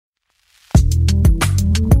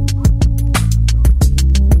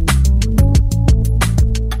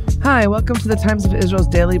Hi, welcome to the Times of Israel's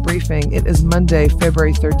Daily Briefing. It is Monday,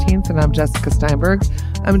 February 13th, and I'm Jessica Steinberg.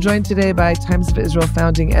 I'm joined today by Times of Israel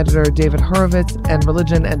founding editor David Horowitz and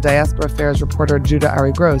religion and diaspora affairs reporter Judah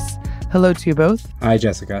Ari Gross. Hello to you both. Hi,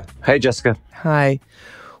 Jessica. Hey, Jessica. Hi.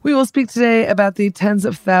 We will speak today about the tens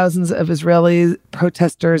of thousands of Israeli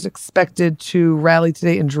protesters expected to rally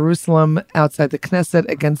today in Jerusalem outside the Knesset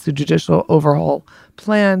against the judicial overhaul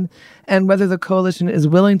plan and whether the coalition is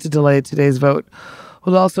willing to delay today's vote.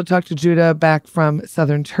 We'll also talk to Judah back from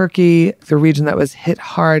southern Turkey, the region that was hit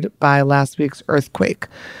hard by last week's earthquake.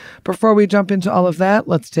 Before we jump into all of that,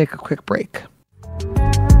 let's take a quick break.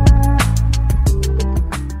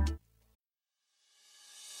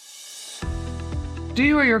 Do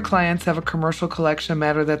you or your clients have a commercial collection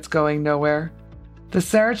matter that's going nowhere? The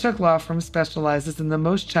Sarachek Law Firm specializes in the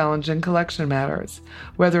most challenging collection matters,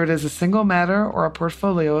 whether it is a single matter or a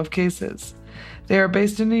portfolio of cases. They are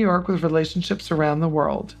based in New York with relationships around the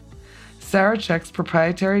world. Sarachek's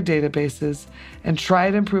proprietary databases and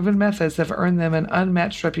tried and proven methods have earned them an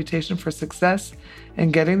unmatched reputation for success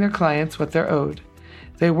in getting their clients what they're owed.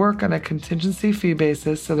 They work on a contingency fee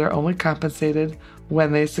basis, so they're only compensated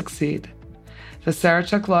when they succeed. The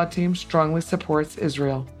Sarachek Law Team strongly supports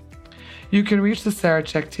Israel. You can reach the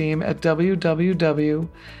Sarachek team at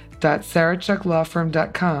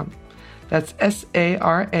www.saracheklawfirm.com. That's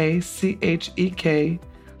SARACHEK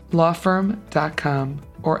lawfirm.com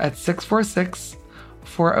or at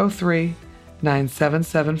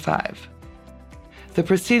 646-403-9775. The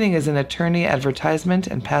proceeding is an attorney advertisement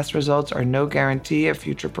and past results are no guarantee of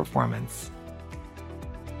future performance.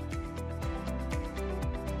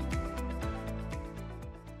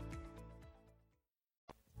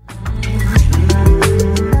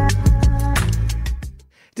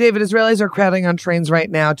 David, Israelis are crowding on trains right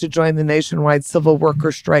now to join the nationwide civil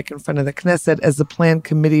workers' strike in front of the Knesset as the planned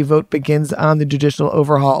committee vote begins on the judicial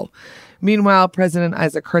overhaul. Meanwhile, President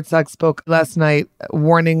Isaac Herzog spoke last night,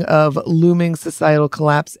 warning of looming societal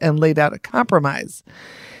collapse and laid out a compromise.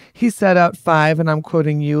 He set out 5, and I'm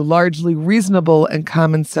quoting you, largely reasonable and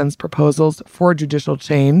common sense proposals for judicial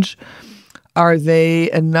change. Are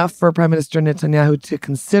they enough for Prime Minister Netanyahu to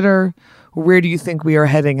consider? Where do you think we are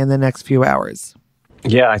heading in the next few hours?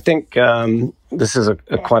 Yeah, I think this is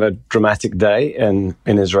quite a dramatic day in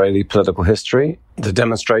Israeli political history. The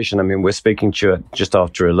demonstration, we're speaking to you just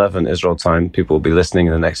after 11 Israel time. People will be listening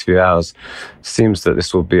in the next few hours. Seems that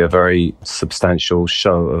this will be a very substantial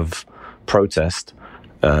show of protest.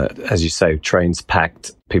 As you say, trains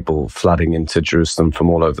packed, people flooding into Jerusalem from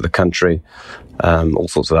all over the country, all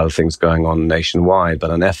sorts of other things going on nationwide, but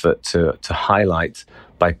an effort to highlight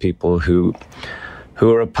by people who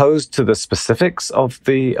are opposed to the specifics of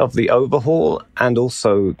the overhaul and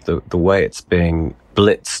also the way it's being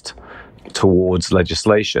blitzed towards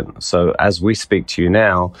legislation. So as we speak to you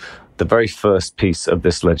now, the very first piece of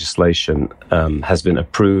this legislation has been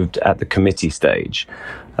approved at the committee stage.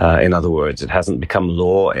 In other words, it hasn't become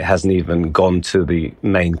law. It hasn't even gone to the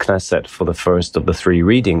main Knesset for the first of the 3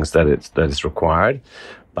 readings that is required.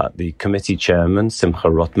 But the committee chairman, Simcha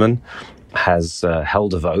Rotman, has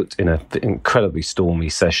held a vote in an incredibly stormy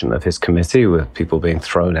session of his committee with people being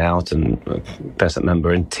thrown out and a Knesset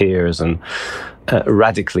member in tears and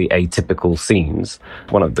radically atypical scenes.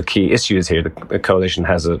 One of the key issues here, the coalition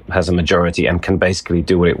has a majority and can basically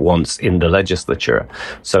do what it wants in the legislature.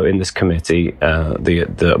 So in this committee,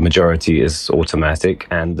 the majority is automatic,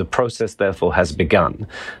 and the process therefore has begun.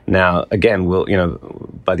 Now, again,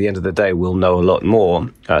 by the end of the day, we'll know a lot more.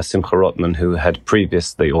 Simcha Rotman, who had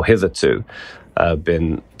previously or hitherto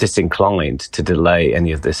been disinclined to delay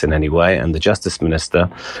any of this in any way, and the Justice Minister,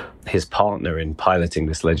 his partner in piloting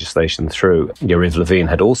this legislation through, Yariv Levin,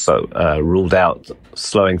 had also ruled out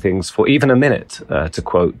slowing things for even a minute, to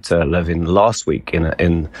quote Levin last week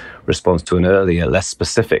in response to an earlier, less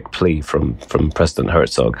specific plea from President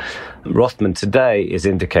Herzog. Rothman today is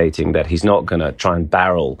indicating that he's not going to try and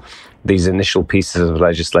barrel these initial pieces of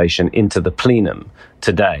legislation into the plenum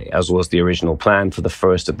today, as was the original plan for the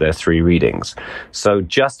first of their 3 readings. So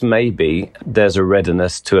just maybe there's a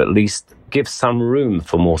readiness to at least give some room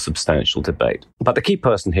for more substantial debate. But the key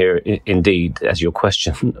person here, indeed, as your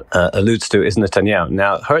question alludes to, is Netanyahu.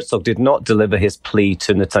 Now, Herzog did not deliver his plea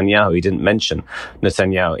to Netanyahu. He didn't mention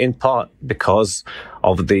Netanyahu, in part because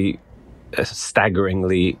of the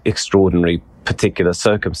staggeringly extraordinary particular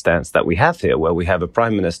circumstance that we have here, where we have a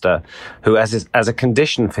prime minister who, as a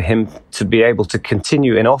condition for him to be able to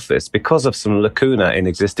continue in office because of some lacuna in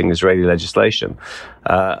existing Israeli legislation,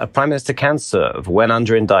 a prime minister can serve when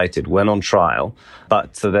under indicted, when on trial,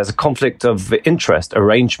 but there's a conflict of interest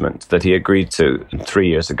arrangement that he agreed to 3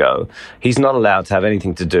 years ago. He's not allowed to have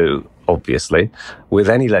anything to do obviously, with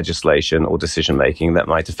any legislation or decision-making that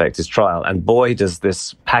might affect his trial. And boy, does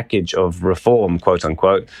this package of reform, quote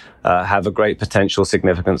unquote, have a great potential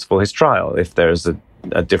significance for his trial. If there's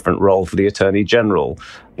a different role for the Attorney General,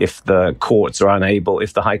 if the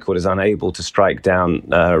High Court is unable to strike down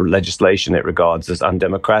legislation it regards as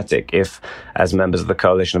undemocratic, if, as members of the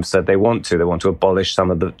coalition have said they want to abolish some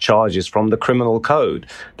of the charges from the criminal code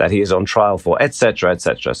that he is on trial for, etc.,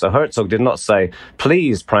 etc. So Herzog did not say,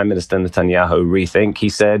 please, Prime Minister Netanyahu, rethink. He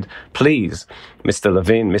said, please, Mr.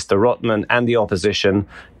 Levin, Mr. Rotman, and the opposition,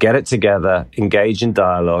 get it together, engage in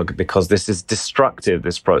dialogue, because this is destructive,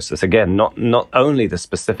 this process. Again, not only the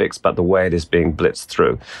specifics, but the way it is being blitzed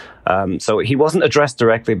through. So he wasn't addressed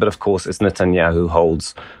directly, but of course it's Netanyahu who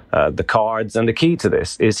holds the cards. And the key to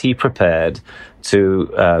this, is he prepared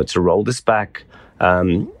to roll this back?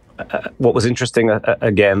 What was interesting,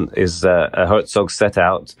 again, is Herzog set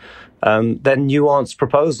out their nuanced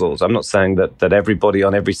proposals. I'm not saying that everybody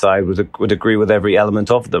on every side would agree with every element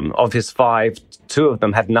of them. Of his 5, 2 of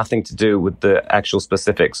them had nothing to do with the actual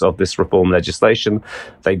specifics of this reform legislation.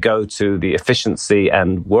 They go to the efficiency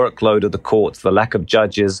and workload of the courts, the lack of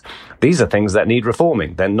judges. These are things that need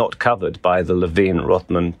reforming. They're not covered by the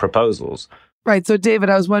Levin-Rotman proposals. Right. So, David,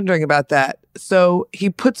 I was wondering about that. So he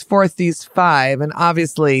puts forth these 5, and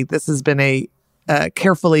obviously this has been a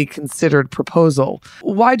carefully considered proposal.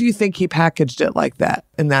 Why do you think he packaged it like that,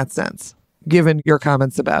 in that sense, given your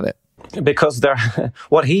comments about it? Because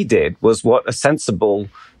what he did was what a sensible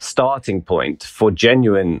starting point for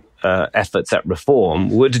genuine efforts at reform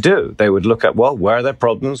would do. They would look at, well, where are there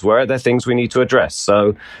problems? Where are there things we need to address?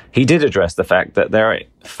 So he did address the fact that there are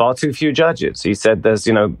far too few judges. He said there's,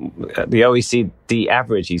 the OECD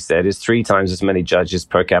average, he said, is 3 times as many judges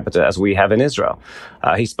per capita as we have in Israel.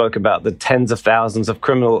 He spoke about the tens of thousands of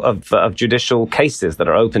judicial cases that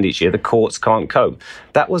are opened each year. The courts can't cope.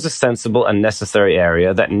 That was a sensible and necessary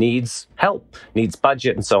area that needs help, needs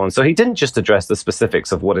budget, and so on. So he didn't just address the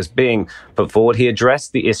specifics of what is being put forward. He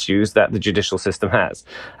addressed the issues that the judicial system has.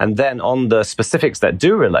 And then on the specifics that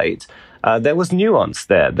do relate, there was nuance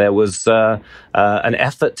there. There was an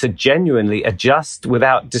effort to genuinely adjust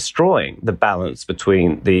without destroying the balance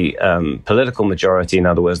between the political majority, in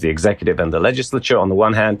other words, the executive and the legislature on the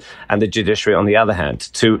one hand, and the judiciary on the other hand,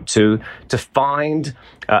 to find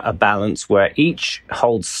a balance where each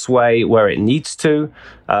holds sway where it needs to.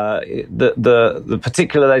 The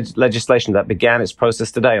particular legislation that began its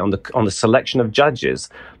process today on the selection of judges,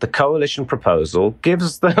 the coalition proposal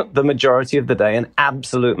gives the majority of the day an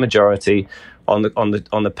absolute majority on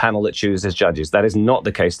the panel that chooses judges. That is not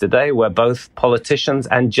the case today, where both politicians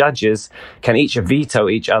and judges can each veto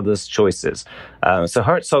each other's choices. So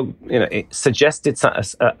Herzog, suggested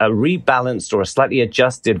a rebalanced or a slightly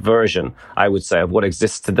adjusted version, I would say, of what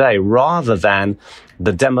exists today, rather than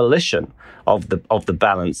the demolition of the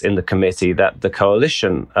balance in the committee that the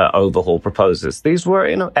coalition overhaul proposes. These were,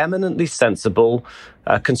 eminently sensible,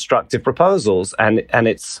 constructive proposals, and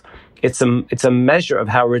it's a measure of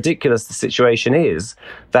how ridiculous the situation is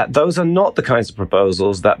that those are not the kinds of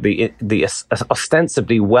proposals that the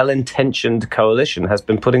ostensibly well-intentioned coalition has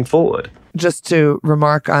been putting forward. Just to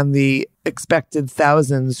remark on the expected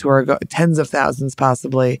thousands who are tens of thousands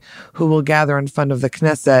possibly who will gather in front of the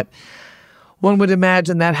Knesset, one would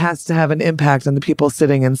imagine that has to have an impact on the people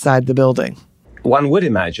sitting inside the building. One would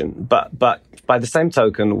imagine, but by the same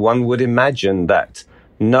token, one would imagine that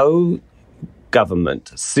no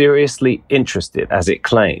government seriously interested, as it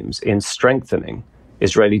claims, in strengthening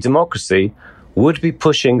Israeli democracy would be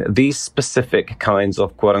pushing these specific kinds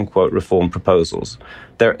of quote-unquote reform proposals.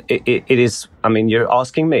 It is, you're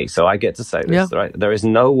asking me, so I get to say this, right? There is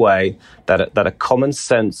no way that a common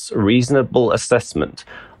sense, reasonable assessment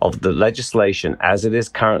of the legislation as it is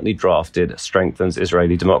currently drafted strengthens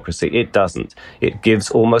Israeli democracy. It doesn't. It gives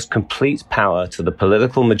almost complete power to the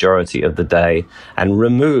political majority of the day and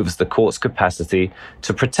removes the court's capacity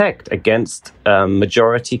to protect against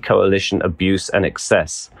majority coalition abuse and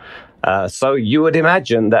excess. So you would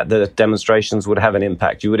imagine that the demonstrations would have an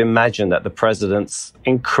impact. You would imagine that the president's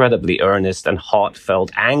incredibly earnest and heartfelt,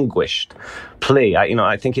 anguished plea,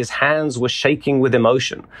 I think his hands were shaking with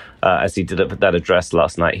emotion as he delivered that address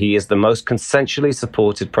last night. He is the most consensually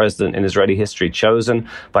supported president in Israeli history, chosen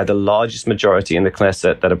by the largest majority in the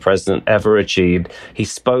Knesset that a president ever achieved. He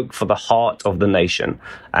spoke for the heart of the nation.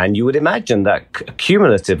 And you would imagine that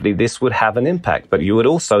cumulatively this would have an impact. But you would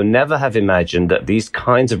also never have imagined that these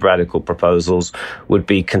kinds of radical proposals would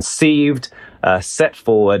be conceived, set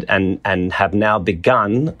forward and have now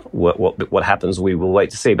begun what happens. We will wait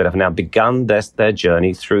to see, but have now begun their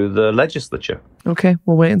journey through the legislature. Okay,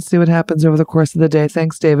 we'll wait and see what happens over the course of the day.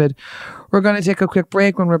 Thanks, David. We're going to take a quick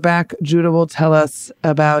break. When we're back, Judah will tell us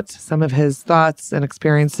about some of his thoughts and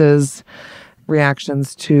experiences,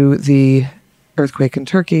 reactions to the earthquake in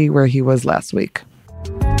Turkey, where he was last week.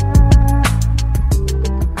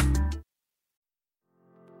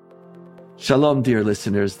 Shalom, dear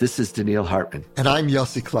listeners. This is Daniel Hartman. And I'm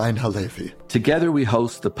Yossi Klein Halevi. Together we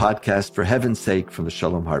host the podcast For Heaven's Sake from the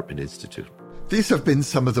Shalom Hartman Institute. These have been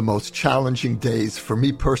some of the most challenging days for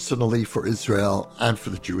me personally, for Israel, and for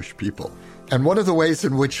the Jewish people. And one of the ways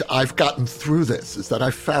in which I've gotten through this is that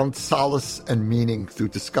I've found solace and meaning through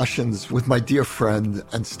discussions with my dear friend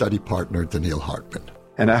and study partner, Daniel Hartman.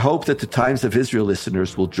 And I hope that the Times of Israel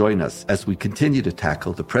listeners will join us as we continue to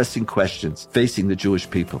tackle the pressing questions facing the Jewish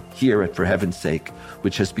people here at For Heaven's Sake,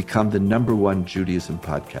 which has become the #1 Judaism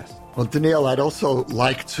podcast. Well, Daniel, I'd also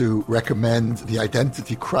like to recommend the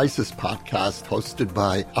Identity Crisis podcast hosted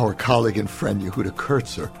by our colleague and friend Yehuda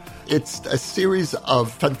Kurtzer. It's a series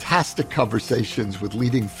of fantastic conversations with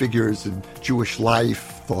leading figures in Jewish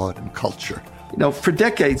life, thought, and culture. You know, for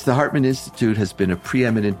decades, the Hartman Institute has been a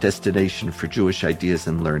preeminent destination for Jewish ideas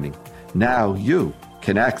and learning. Now you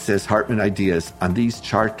can access Hartman ideas on these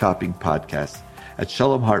chart-topping podcasts at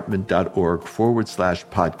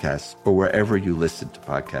shalomhartman.org/podcasts or wherever you listen to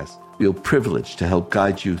podcasts. We feel privileged to help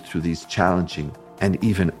guide you through these challenging and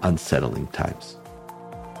even unsettling times.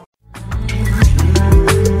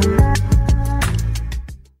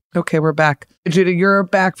 Okay, we're back. Judah, you're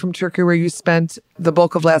back from Turkey, where you spent the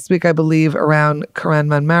bulk of last week, I believe, around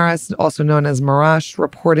Kahraman Maras, also known as Marash,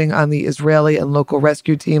 reporting on the Israeli and local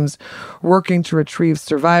rescue teams working to retrieve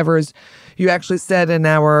survivors. You actually said in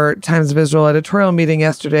our Times of Israel editorial meeting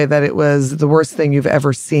yesterday that it was the worst thing you've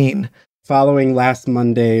ever seen. Following last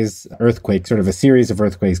Monday's earthquake, sort of a series of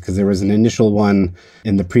earthquakes, because there was an initial one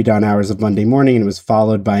in the pre-dawn hours of Monday morning, and it was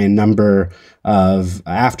followed by a number of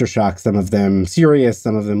aftershocks, some of them serious,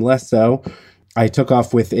 some of them less so. I took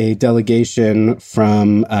off with a delegation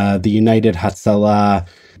from the United Hatzalah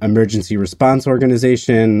Emergency Response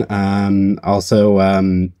Organization, also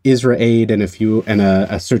IsraAid and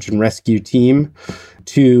a search and rescue team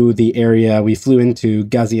to the area. We flew into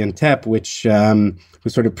Gaziantep, which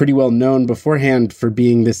was sort of pretty well known beforehand for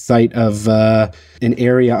being this site of an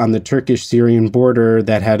area on the Turkish-Syrian border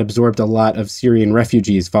that had absorbed a lot of Syrian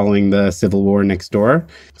refugees following the civil war next door.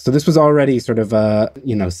 So this was already sort of,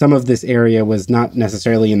 some of this area was not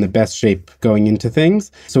necessarily in the best shape going into things.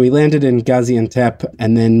 So we landed in Gaziantep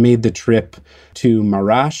and then made the trip to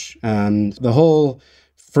Marash. The whole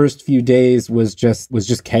first few days was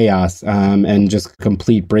just chaos and just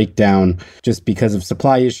complete breakdown just because of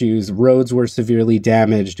supply issues. Roads were severely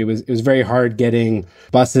damaged. It was very hard getting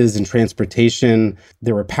buses and transportation.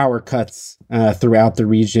 There were power cuts throughout the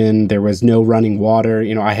region. There was no running water.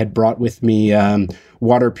 You know, I had brought with me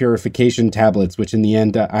water purification tablets, which in the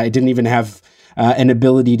end I didn't even have an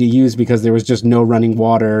ability to use because there was just no running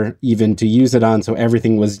water even to use it on. So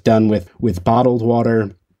everything was done with bottled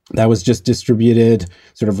water that was just distributed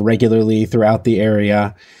sort of regularly throughout the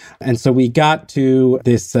area. And so we got to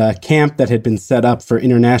this camp that had been set up for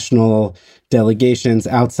international delegations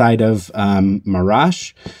outside of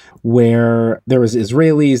Marash, where there was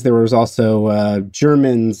Israelis, there was also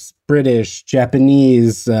Germans, British,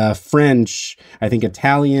 Japanese, French, I think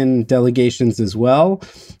Italian delegations as well.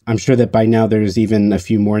 I'm sure that by now there's even a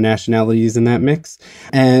few more nationalities in that mix.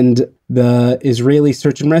 And the Israeli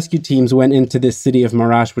search and rescue teams went into this city of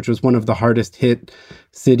Marash, which was one of the hardest hit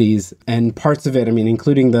cities. And parts of it, I mean,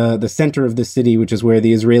 including the center of the city, which is where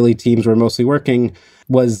the Israeli teams were mostly working,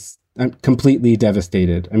 was completely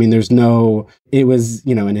devastated. I mean, it was,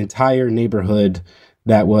 an entire neighborhood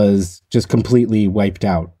that was just completely wiped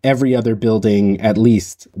out. Every other building, at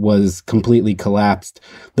least, was completely collapsed.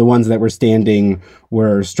 The ones that were standing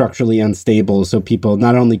were structurally unstable, so people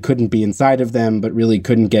not only couldn't be inside of them, but really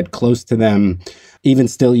couldn't get close to them. Even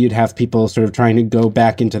still, you'd have people sort of trying to go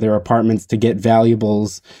back into their apartments to get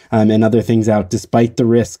valuables and other things out, despite the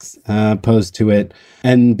risks posed to it.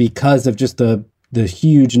 And because of just the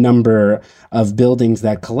huge number of buildings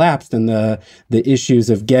that collapsed and the issues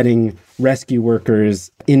of getting rescue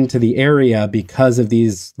workers into the area because of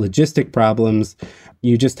these logistic problems,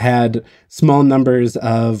 you just had small numbers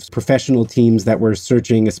of professional teams that were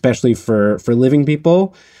searching, especially for living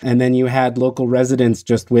people. And then you had local residents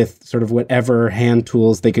just with sort of whatever hand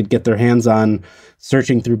tools they could get their hands on,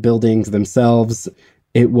 searching through buildings themselves.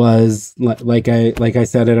 it was like I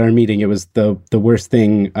said at our meeting, it was the worst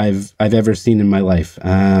thing I've ever seen in my life.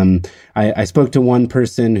 I spoke to one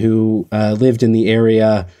person who lived in the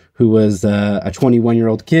area, who was a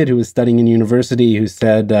 21-year-old kid who was studying in university, who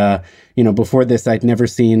said, before this, I'd never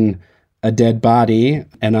seen a dead body.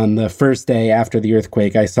 And on the first day after the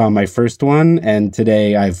earthquake, I saw my first one. And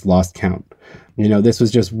today I've lost count. This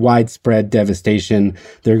was just widespread devastation.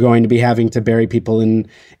 They're going to be having to bury people in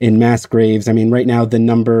mass graves. I mean, right now, the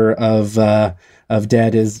number of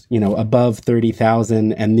dead is, above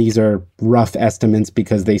 30,000. And these are rough estimates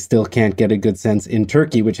because they still can't get a good sense in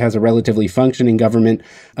Turkey, which has a relatively functioning government.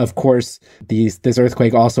 Of course, this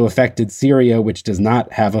earthquake also affected Syria, which does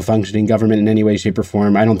not have a functioning government in any way, shape, or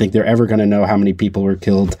form. I don't think they're ever going to know how many people were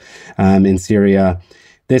killed in Syria.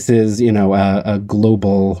 This is, a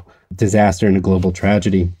global disaster and a global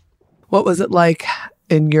tragedy. What was it like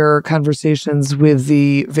in your conversations with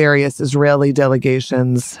the various Israeli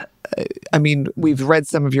delegations? I mean, we've read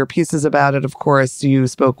some of your pieces about it, of course. You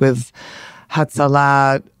spoke with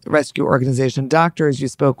Hatzalah rescue organization doctors. You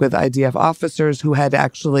spoke with IDF officers who had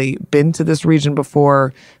actually been to this region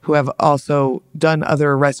before, who have also done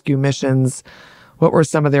other rescue missions. What were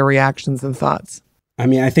some of their reactions and thoughts? I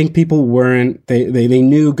mean, I think people weren't, they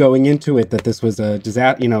knew going into it that this was a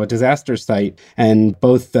disaster site. And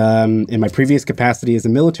both in my previous capacity as a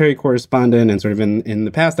military correspondent and sort of in the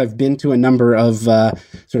past, I've been to a number of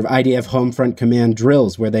sort of IDF home front command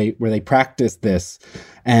drills where they practice this.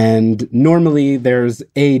 And normally there's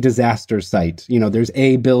a disaster site, there's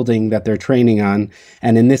a building that they're training on.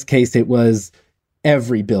 And in this case, it was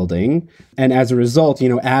every building. And as a result,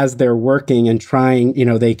 as they're working and trying,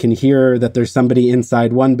 they can hear that there's somebody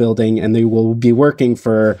inside one building and they will be working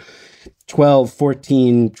for 12,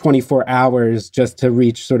 14, 24 hours just to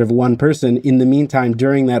reach sort of one person. In the meantime,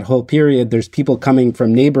 during that whole period, there's people coming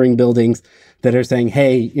from neighboring buildings that are saying,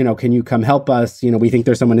 hey, can you come help us? We think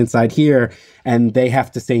there's someone inside here. And they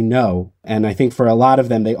have to say no. And I think for a lot of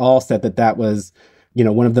them, they all said that was,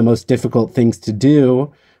 one of the most difficult things to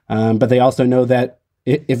do. But they also know that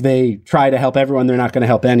if they try to help everyone, they're not going to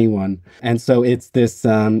help anyone. And so it's this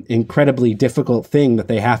incredibly difficult thing that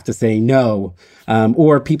they have to say no.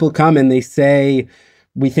 Or people come and they say,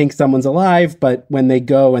 we think someone's alive, but when they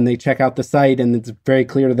go and they check out the site and it's very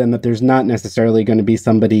clear to them that there's not necessarily going to be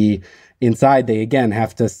somebody inside, they again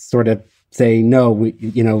have to sort of say, no,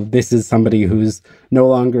 this is somebody who's no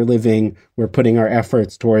longer living. We're putting our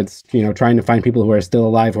efforts towards, trying to find people who are still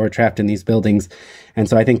alive who are trapped in these buildings. And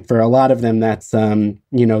so I think for a lot of them, that's,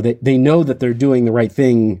 they know that they're doing the right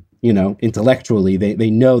thing, intellectually. They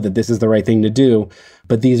know that this is the right thing to do.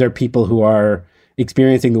 But these are people who are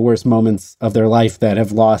experiencing the worst moments of their life, that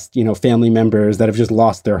have lost, family members, that have just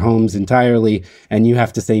lost their homes entirely. And you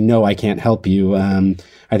have to say, no, I can't help you.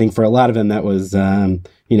 I think for a lot of them, that was,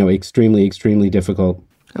 extremely, extremely difficult.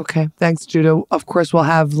 Okay. Thanks, Judah. Of course, we'll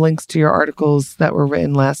have links to your articles that were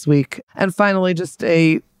written last week. And finally, just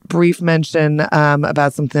a brief mention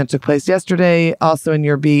about something that took place yesterday. Also in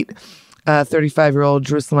your beat, a 35-year-old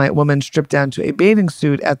Jerusalemite woman stripped down to a bathing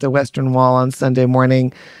suit at the Western Wall on Sunday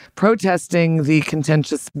morning, protesting the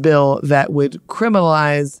contentious bill that would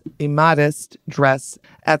criminalize immodest dress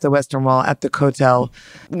at the Western Wall at the Kotel.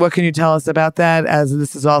 What can you tell us about that, as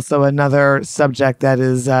this is also another subject that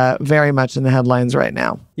is very much in the headlines right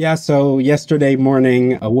now? Yeah, so yesterday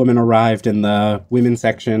morning, a woman arrived in the women's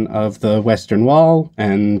section of the Western Wall.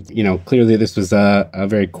 And, clearly this was a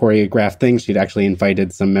very choreographed thing. She'd actually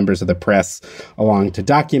invited some members of the press along to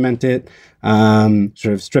document it.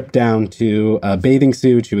 Sort of stripped down to a bathing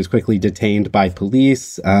suit. She was quickly detained by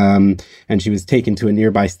police, and she was taken to a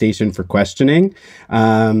nearby station for questioning.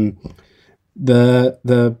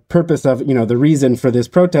 The purpose of, the reason for this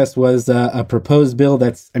protest was a proposed bill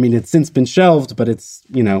it's since been shelved, but it's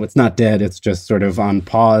not dead. It's just sort of on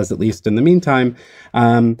pause, at least in the meantime,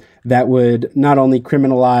 that would not only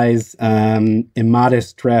criminalize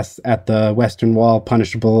immodest dress at the Western Wall,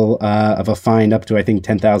 punishable of a fine up to, I think,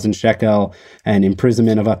 10,000 shekel and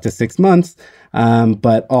imprisonment of up to 6 months,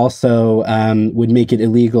 but also would make it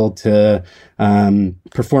illegal to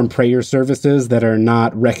perform prayer services that are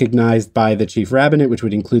not recognized by the chief rabbinate, which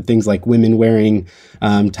would include things like women wearing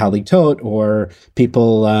talitot, or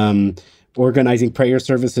people organizing prayer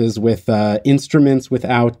services with instruments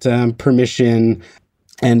without permission.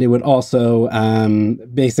 And it would also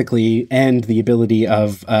basically end the ability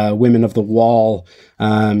of women of the Wall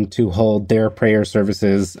to hold their prayer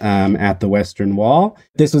services at the Western Wall.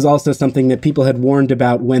 This was also something that people had warned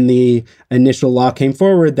about when the initial law came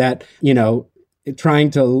forward, that, trying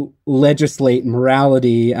to legislate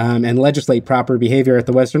morality and legislate proper behavior at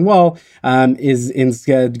the Western Wall is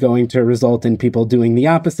instead going to result in people doing the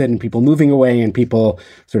opposite and people moving away and people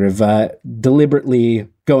sort of deliberately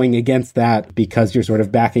going against that because you're sort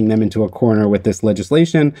of backing them into a corner with this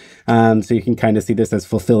legislation. So you can kind of see this as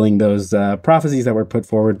fulfilling those prophecies that were put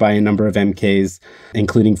forward by a number of MKs,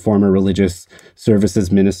 including former Religious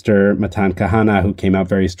Services Minister Matan Kahana, who came out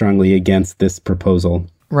very strongly against this proposal.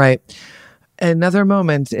 Right. Another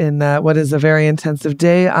moment in what is a very intensive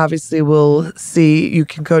day. Obviously, we'll see, you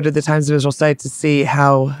can go to the Times of Israel site to see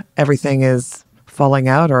how everything is falling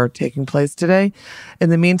out or taking place today.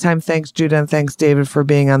 In the meantime, thanks, Judah, and thanks, David, for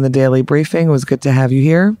being on the Daily Briefing. It was good to have you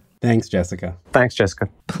here. Thanks, Jessica. Thanks, Jessica.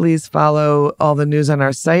 Please follow all the news on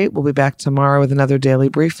our site. We'll be back tomorrow with another Daily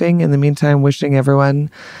Briefing. In the meantime, wishing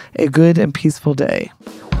everyone a good and peaceful day.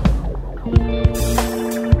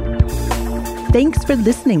 Thanks for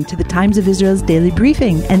listening to the Times of Israel's Daily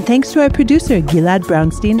Briefing, and thanks to our producer, Gilad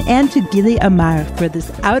Brownstein, and to Gili Amar for this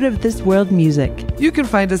out-of-this-world music. You can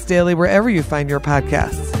find us daily wherever you find your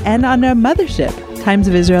podcasts. And on our mothership,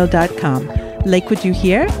 timesofisrael.com. Like what you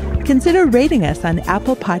hear? Consider rating us on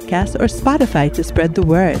Apple Podcasts or Spotify to spread the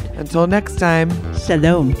word. Until next time.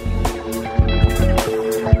 Shalom.